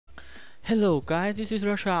Hello guys, this is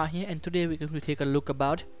Rasha here, and today we're going to take a look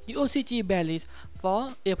about the OCG ban list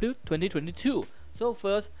for April 2022. So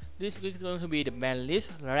first, this is going to be the ban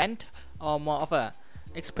list rant, or more of a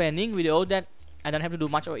explaining video that I don't have to do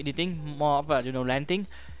much of editing, more of a ranting,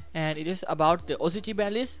 and it is about the OCG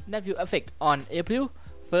ban list that will affect on April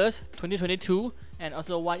 1st, 2022, and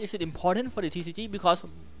also why is it important for the TCG, because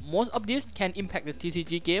most of this can impact the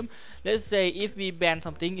TCG game. Let's say if we ban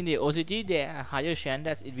something in the OCG, there are higher chance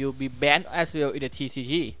that it will be banned as well in the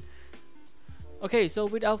TCG. Okay, so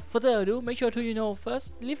without further ado, make sure to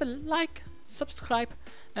first leave a like, subscribe,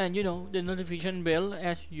 and the notification bell,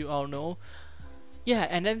 as you all know. Yeah,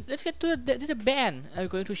 and then let's get to the ban. I'm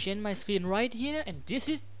going to change my screen right here, and this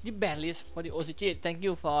is the ban list for the OCG. Thank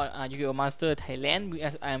you for YuGiOh Master Thailand.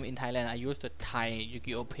 As I am in Thailand, I use the Thai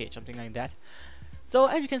YuGiOh page, something like that. So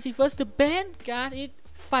as you can see, first the ban got it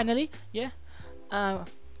finally. Yeah,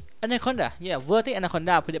 Anaconda. Yeah, Vertic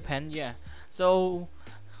Anaconda Peter Pan. Yeah. So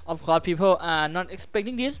of course people are not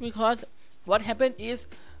expecting this, because what happened is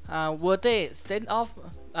Vertic sent off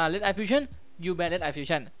Red Eye Fusion. You ban Red Eye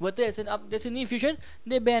Fusion. Vertic sent off Destiny Fusion.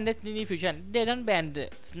 They ban Destiny Fusion. They don't ban the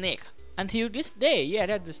snake until this day. Yeah,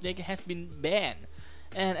 that the snake has been banned.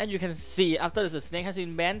 And as you can see, after the snake has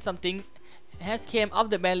been banned, something has came off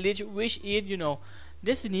the ban list, which is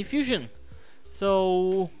Destiny Fusion.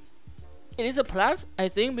 So it is a plus, I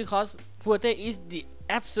think, because Forte is the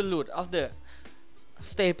absolute of the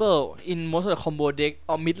staple in most of the combo deck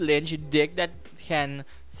or mid-range deck that can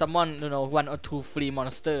summon one or two free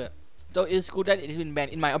monster. So it's good that it's been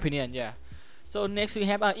banned, in my opinion. Yeah. So next we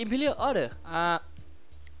have Imperial Order.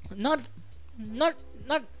 Not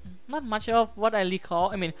much of what I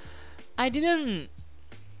recall. I mean, I didn't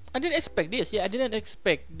expect this. Yeah, I didn't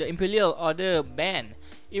expect the Imperial Order ban,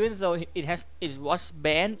 even though it was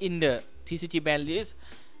banned in the TCG ban list.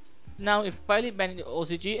 Now it finally banned in the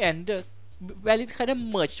OCG, and the ban list kind of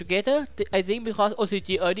merged together. I think because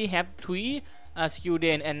OCG already have 3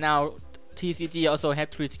 students, and now TCG also have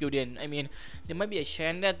 3 students. I mean, there might be a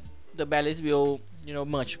chance that the ban list will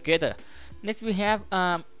merge together. Next we have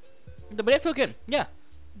the Brave Token. Yeah,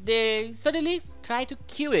 they suddenly try to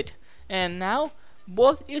kill it, and now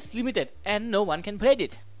both is limited and no one can play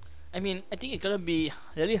it. I mean, I think it's gonna be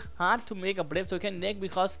really hard to make a Brave Token deck,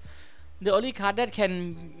 because the only card that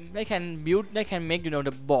they can make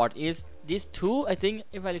the board is these 2. I think,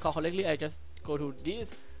 if I recall correctly, I just go to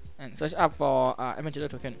this and search up for Emergency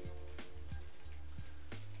Token.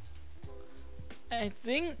 I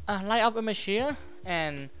think Light of Amateur,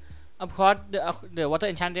 and of course the Water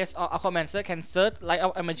Enchantress or Aquamancer can search Light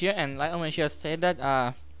of Amateur, and Light of Amateur said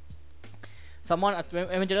that someone at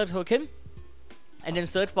Emergency Token and then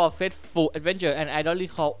search for Faithful Adventure, and I don't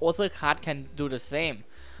recall other card can do the same.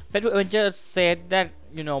 Faithful Adventure said that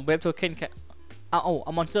Brave Token can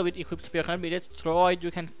a monster with equipped spell cannot be destroyed.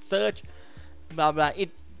 You can search blah blah.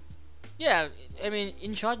 Yeah, I mean,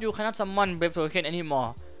 in short, you cannot summon Brave Token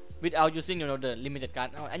anymore without using the limited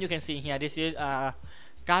card. And you can see here, this is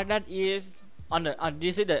card that is on the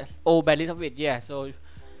this is the old ban list of it. Yeah, so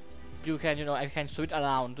you can I can switch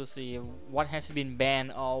around to see what has been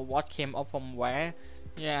banned or what came up from where.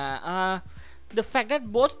 Yeah, the fact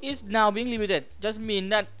that both is now being limited just mean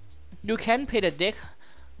that you can play the deck,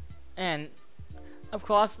 and of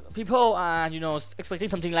course people are expecting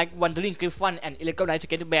something like Wandering Griffon and Electro Knight to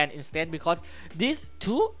get banned instead, because these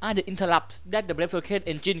 2 are the interrupts that the Brave Token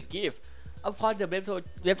engine give. Of course the Brave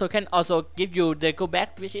Token also give you the go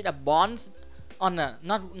back, which is a bonds on a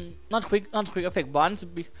not quick effect bonds,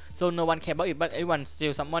 so no one care about it, but everyone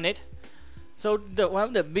still summon it. So one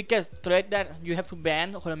of the biggest threat that you have to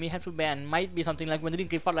ban, Konami have to ban, might be something like Wandering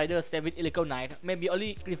Griffon Rider set with Electro Knight. Maybe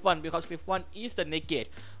only Griffon, because Griffon is the negate,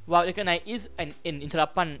 while Electro Knight is an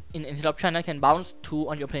interruption that can bounce 2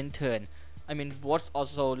 on your opponent's turn. I mean, both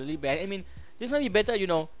also really bad. I mean, this might be better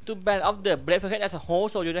to ban off the Brave Token as a whole,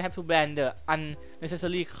 so you don't have to ban the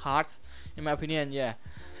unnecessary cards, in my opinion. Yeah,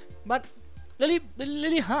 but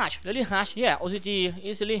really harsh. Yeah, OCG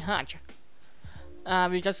is really harsh.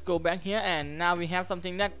 We just go back here, and now we have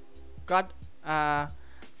something that got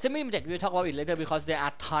semi-limited. We'll talk about it later, because there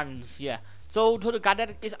are tons. Yeah, so to the card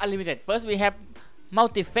that is unlimited, first we have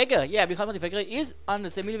Multi-Figure. Yeah, because Multi-Figure is on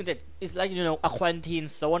the semi-limited. It's like a quarantine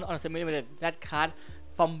zone on semi-limited. That card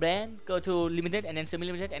from brand go to limited, and then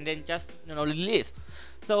semi-limited, and then just release.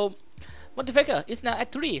 So Multi-Figure is now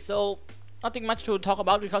at 3. So nothing much to talk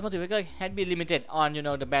about, because Multi-Figure had been limited on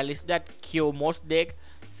the ban list that kill most deck.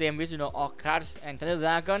 Same with Orcas and Thunder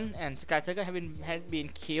Dragon and Sky Striker had been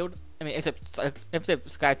killed. I mean, except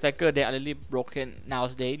Sky Striker, they are really broken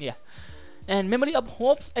nowadays. Yeah, And Memory of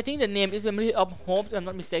Hope, I think the name is Memory of Hope, if I'm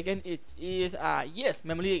not mistaken. It is yes,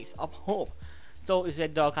 Memories of Hope. So it's a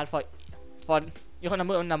draw card for your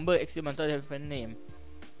number experimental different name.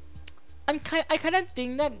 And I kind of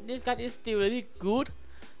think that this card is still really good,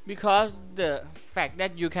 because the fact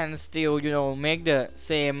that you can still, you know, make the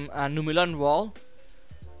same numeral wall.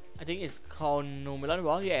 I think it's called numeral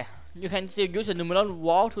wall. Yeah, you can still use a numeral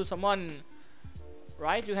wall to someone,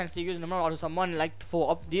 right? You can still use a numeral wall to someone like 4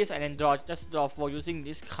 of this, and then just draw 4 using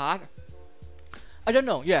this card. I don't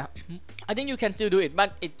know. Yeah, I think you can still do it,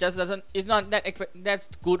 but it just doesn't. It's not that's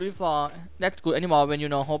good anymore when, you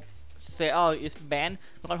know, Hope Sale is banned,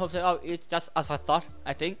 because Hope Sale is just as I thought,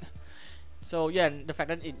 I think. So yeah, the fact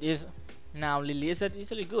that it is now released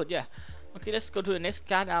is really good. Yeah. Okay, let's go to the next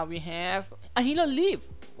card. We have a Hero Leaf.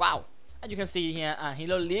 Wow, as you can see here,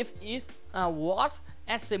 Hero Leaf is was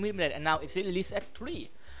at semi-limited, and now it's released at 3.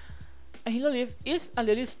 A Hero Leaf is a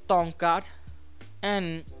really strong card,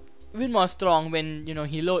 and even more strong when, you know,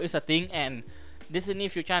 Hero is a thing and Destiny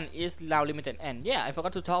Fusion is now limited. And yeah, I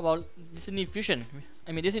forgot to talk about Destiny Fusion.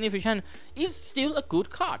 I mean, Destiny Fusion is still a good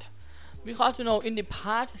card, because, you know, in the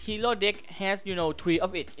past, Hero deck has, you know, 3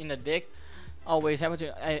 of it in the deck. Always have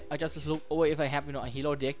to. I just look over if I have, you know, a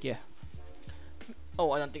Hero deck. Yeah.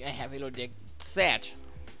 Oh, I don't think I have Hero deck. Sad.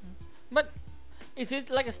 But is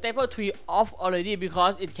it like a staple 3 off already,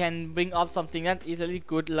 because it can bring up something that is really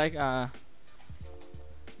good, like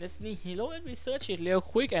Destiny Hero. Let me search it real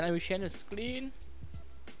quick, and I will share the screen.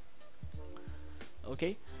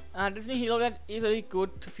 Okay. Destiny Hero that is really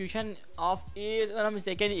good to fusion of is, if I'm not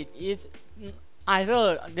mistaken, it is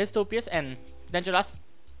either Dystopias and Dangerous.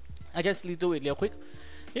 I just do it real quick.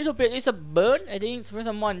 Dystopia is a burn. I think for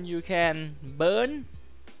someone you can burn.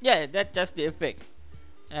 Yeah, that's just the effect.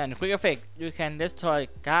 And quick effect, you can destroy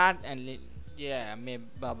card and yeah, maybe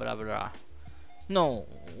blah blah blah. No.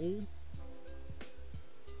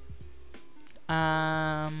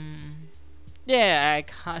 Yeah, I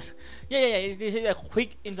can't. Yeah. This is a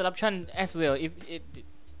quick interruption as well. If it,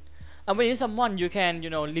 when it's someone, you can, you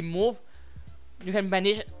know, remove. You can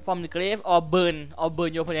banish from the grave, or burn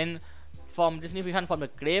your opponent from Destiny Fusion from the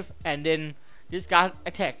grave, and then this card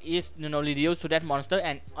attack is, you know, reduced to that monster,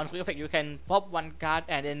 and on quick effect you can pop 1 card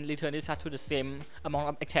and then return this card to the same amount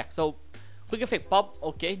of attack. So quick effect pop,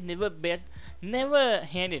 okay, never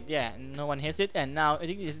hate it. Yeah, no one hates it. And now I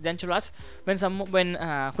think it's Dangerous when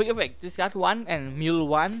quick effect discard 1 and mill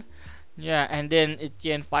 1. Yeah, and then it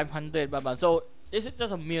gain 500 blah blah. So this is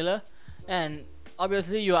just a miller, and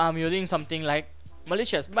obviously you are milling something like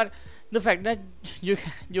malicious, but the fact that you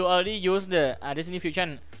already use the Destiny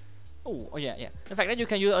Fusion. Oh yeah. The fact that you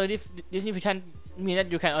can use already Destiny Fusion means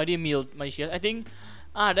that you can already mill malicious. I think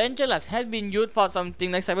Dangerous has been used for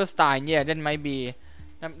something like Cyberstein. Yeah, that might be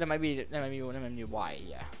why.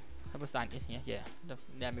 Yeah, Cyberstein is here. Yeah,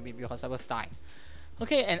 that may be because Cyberstein.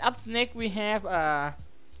 Okay, and up next we have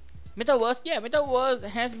Metaverse. Yeah, Metaverse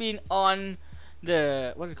has been on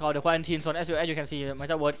the what's it called, the quarantine zone as well. As you can see,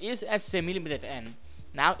 Metaverse is at semi-limited, and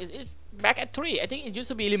now it's back at 3. I think it used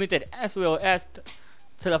to be limited as well as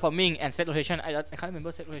terraforming and set rotation. I can't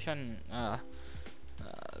remember set rotation.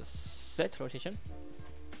 Set rotation.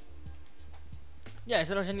 Yeah,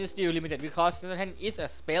 set rotation is still limited, because set rotation is a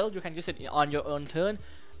spell. You can use it on your own turn,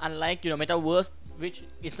 unlike, you know, Metaverse, which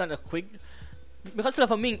is not a quick. Because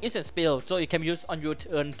terraforming is a spell, so it can be used on your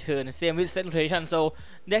own turn. Same with set rotation. So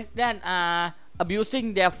that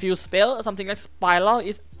abusing their few spell or something like Spiral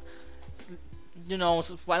is, you know,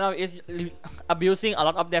 Spiral is abusing a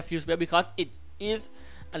lot of their few spell, because it is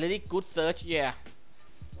a really good search. Yeah,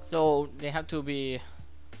 so they have to be.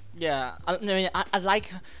 Yeah, I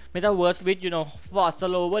like Metaverse with, you know, for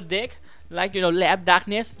slower deck, like, you know, Lab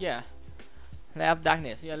Darkness. Yeah, Lab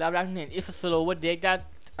Darkness. Yeah, Lab Darkness is a slower deck that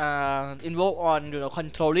involve on, you know,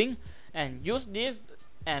 controlling, and use this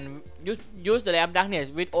and use the Lab Darkness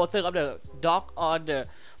with author of the dark or the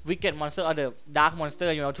wicked monster or the dark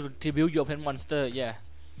monster, you know, to tribute your opponent monster. Yeah,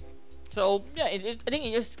 so yeah, I think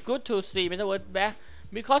it is good to see Metaverse back,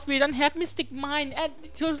 because we don't have Mystic Mine at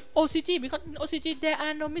OCG, because in OCG there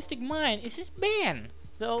are no Mystic Mine. It's just banned.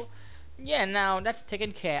 So yeah, now that's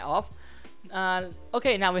taken care of.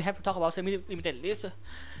 Okay, now we have to talk about semi-limited list.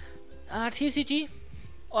 TCG,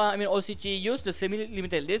 I mean OCG, use the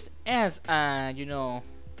semi-limited list as you know,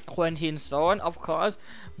 quarantine zone, of course,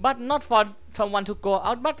 but not for someone to go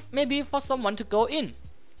out, but maybe for someone to go in.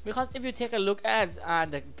 Because if you take a look at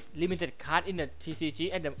the limited card in the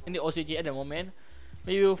TCG in the OCG at the moment,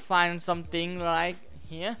 you will find something like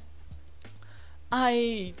here.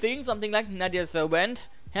 I think something like Nadia Servant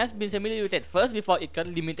has been semi-limited first before it got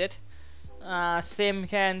limited. Same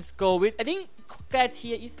can go with, I think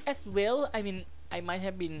Glacier is as well. I mean, I might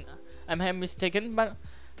have mistaken, but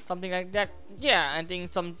something like that. Yeah, I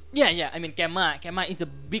think I mean, Gamma is the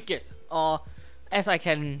biggest, or as I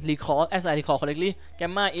recall correctly,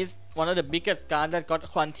 Gamma is one of the biggest cards that got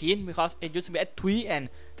quarantined because it used to be at 3 and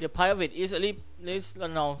the price of it is at least I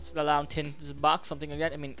don't know, around $10, something like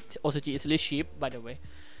that. I mean, OCG is really cheap, by the way.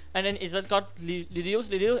 And then it just got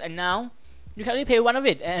reduced, and now you can only pay one of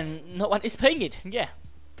it, and no one is paying it. Yeah.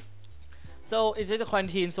 So is it a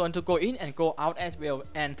quarantine zone to go in and go out as well?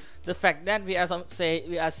 And the fact that we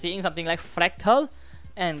are seeing something like fractal,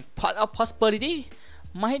 and part of possibility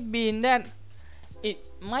might be in that it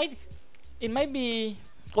might be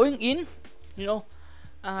going in, you know,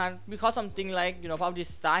 because something like, you know, Power of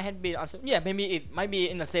Desire had been on, maybe it might be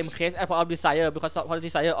in the same case as Power of Desire, because Power of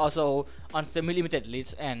Desire also on semi-limited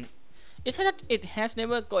list, and it's that it has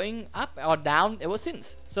never going up or down ever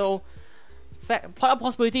since. So part of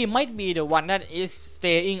possibility might be the one that is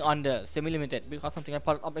staying on the semi-limited, because something like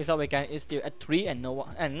Part of Exile Vegan is still at 3 and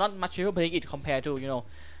not much people playing it compared to, you know,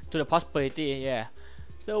 to the possibility. Yeah.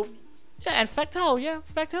 So yeah, and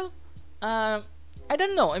Fractal, I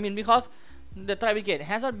don't know, I mean, because the Tri-Brigade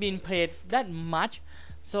has not been played that much,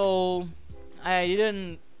 so I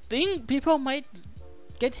didn't think people might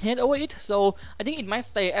get hit over it. So I think it might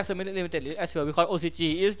stay as semi-limited as well, because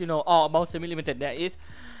OCG is, you know, all about semi-limited. There is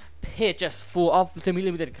pages full of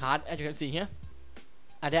semi-limited cards, as you can see here.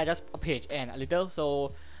 And they are just a page and a little.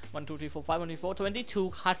 So 1 2 3 4 5 1 2 4 22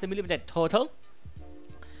 cards semi-limited total.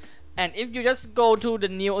 And if you just go to the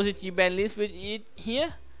new OCG ban list, which is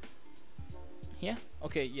here,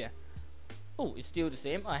 okay, yeah. Oh, it's still the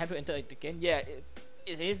same. I have to enter it again. Yeah,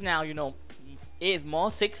 it is now, you know, 8 more,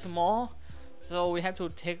 6 more. So we have to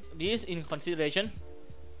take this in consideration.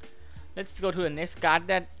 Let's go to the next card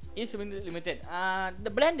that is limited. The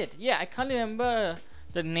blended. Yeah, I can't remember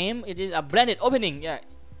the name. It is a blended opening. Yeah,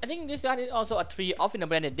 I think this card is also a 3 off in the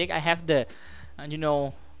blended deck. I have the, you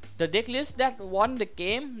know, the deck list that won the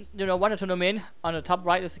game, you know, won the tournament on the top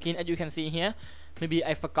right of the screen, as you can see here. Maybe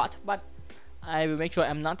I forgot, but I will make sure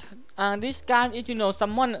I'm not. This card is, you know,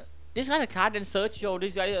 this kind of card and search. Yo,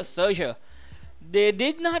 this guy is a searcher. They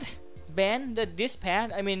did not ban this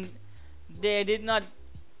pad. I mean, they did not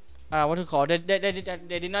what to call it? They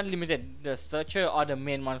did not limit the searcher or the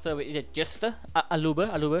main monster with a jester,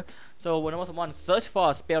 Aluber. So whenever someone search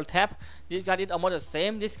for a spell tap, this card is almost the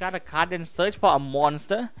same. This card a card then search for a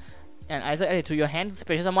monster, and either add it to your hand,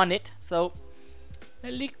 special summon it. So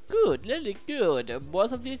really good.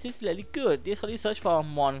 Both of these is really good. This only search for a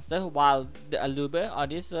monster, while the Aluber or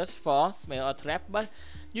this search for spell or trap. But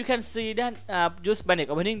you can see that use blended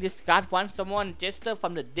opening. This card wants someone jester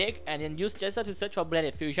from the deck, and then use jester to search for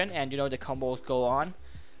blended fusion, and you know the combos go on.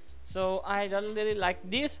 So I don't really like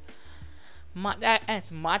this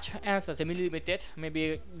as much as a semi-limited.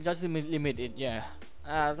 Maybe just limit it. Yeah.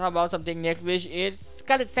 How about something next, which is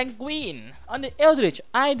Scarlet Sanguine on the Eldritch.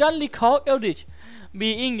 I don't recall Eldritch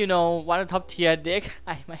being, you know, one of the top tier deck.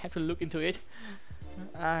 I might have to look into it.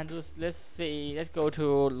 Let's see. Let's go to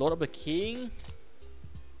Lord of the King.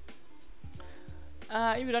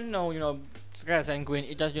 If you don't know, you know, Scarlet Sanguine,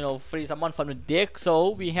 it just, you know, free someone from the deck,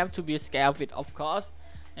 so we have to be scared of it, of course.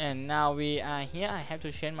 And now we are here. I have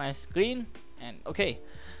to change my screen. And okay.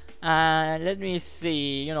 Let me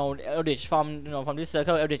see, you know, Eldritch from, you know, from this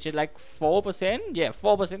circle, Eldritch is like 4%. Yeah,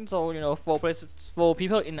 4%. So, you know, 4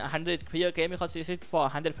 people in 100 player game, because this is for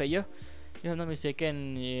 100 player. If I'm not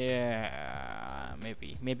mistaken, yeah,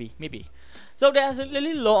 maybe. So there's a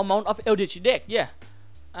really low amount of Eldritch deck, yeah.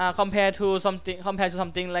 Compared to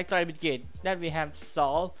something like Tri-Brigade that we have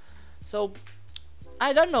solved. So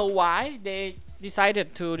I don't know why they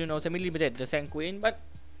decided to, you know, semi-limited the Sanguine, but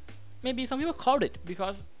maybe some people called it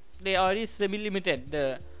because they already semi-limited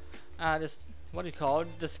the what do you call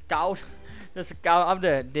the scout the scout of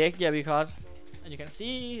the deck. Yeah, because as you can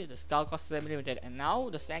see, the scout got semi-limited, and now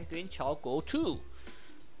the Sanguine shall go too.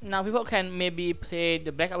 Now people can maybe play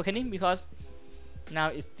the Black Awakening, because now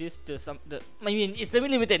is this I mean, it's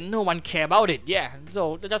semi-limited, no one care about it. Yeah,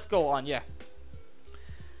 so just go on. Yeah,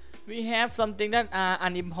 we have something that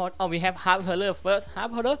unimportant. Oh, we have Half Hurler first.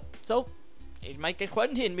 Half Hurler, so it might get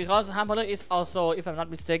quarantined, because Half Hurler is also, if I'm not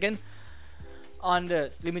mistaken, on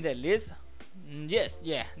the limited list. Yes,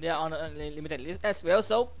 yeah, they are on the limited list as well.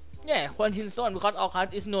 So yeah, quarantine zone, because all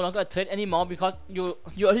card is no longer a threat anymore, because you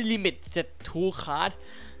only limit the 2 card.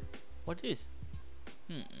 What is?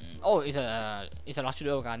 Oh, it's a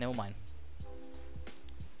Luxury card. Never mind.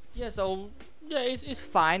 Yeah, so yeah, it's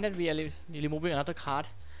fine that we are removing another card.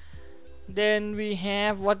 Then we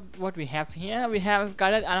have what we have here. We have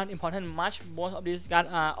guys that are not important much. Most of these guys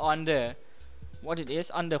are on the what it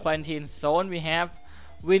is on the quarantine zone. We have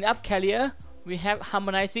Win Up Carrier, we have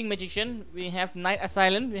Harmonizing Magician, we have Night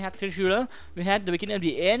Assailant, we have Treasurer, we have the Beginning of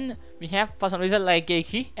the End, we have for some reason like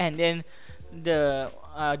Geiki, and then the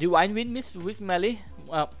Divine Wind, Miss Valley,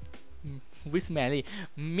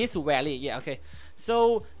 Miss Valley, yeah, okay.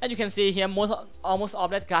 So as you can see here, almost all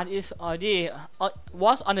that card is already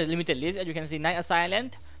was on the limited list. As you can see, Night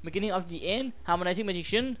Assailant, Beginning of the End, Harmonizing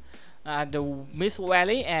Magician, the Miss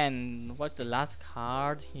Valley, and what's the last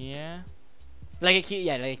card here? Like a key,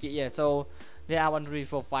 yeah. So there are 1, 2,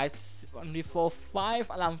 3, 4, 5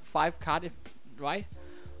 alarm 5 cards, right?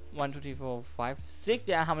 1, 2, 3, 4, 5, 6.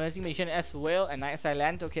 There are Harmonizing Magician as well, and Night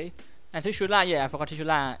Assailant, okay. And Trishula, yeah, I forgot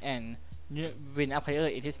Trishula, and Win Up Player,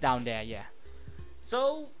 it is down there, yeah.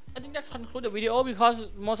 So I think that's conclude the video, because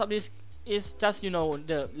most of this is just, you know,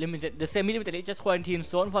 the semi-limited, it's just quarantine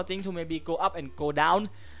zone for things to maybe go up and go down.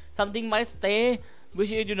 Something might stay,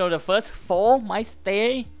 which is, you know, the first 4 might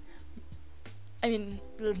stay. I mean,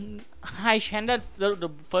 high chance that the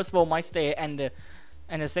first 4 might stay, and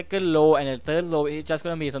the second low and the third low is just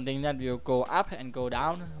gonna be something that will go up and go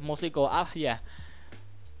down, mostly go up, yeah.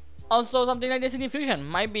 Also, something like Destiny Fusion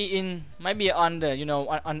might be on the, you know,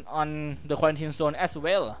 on the quarantine zone as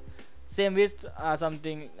well. Same with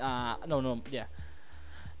something yeah.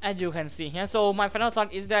 As you can see here, so my final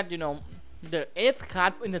thought is that, you know, the 8th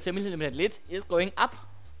card in the semi-limited list is going up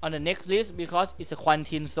on the next list because it's a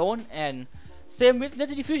quarantine zone, and same with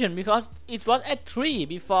Destiny Fusion because it was at 3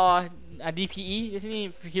 before DPE,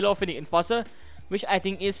 Destiny Hero Phoenix Enforcer, which I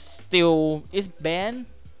think is banned.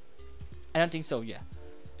 I don't think so, yeah.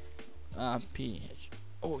 PHOENH.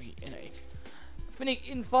 Phoenix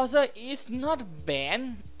Enforcer is not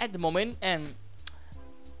banned at the moment, and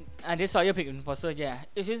Destroyer Phoenix Enforcer, yeah,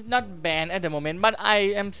 it is not banned at the moment, but I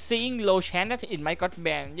am seeing low chance that it might got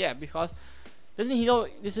banned, yeah, because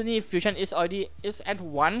Destiny Fusion is at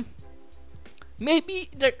 1. Maybe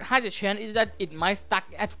the highest chance is that it might stuck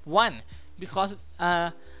at 1 because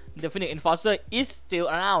the Phoenix Enforcer is still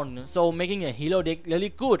around, so making a hero deck really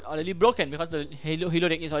good or really broken because the hero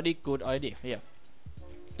deck is already good already. Yeah.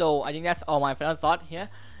 So I think that's all my final thought here.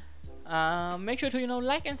 Make sure to, you know,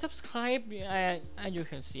 like and subscribe. As you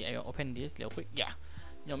can see, I will open this real quick. Yeah.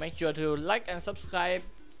 You know, make sure to like and subscribe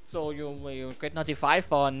so you will get notified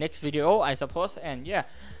for next video, I suppose. And yeah,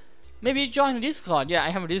 maybe join Discord. Yeah, I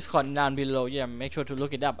have a Discord down below. Yeah, make sure to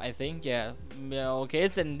look it up, I think. Yeah. Okay,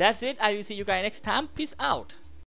 and that's it. I will see you guys next time. Peace out.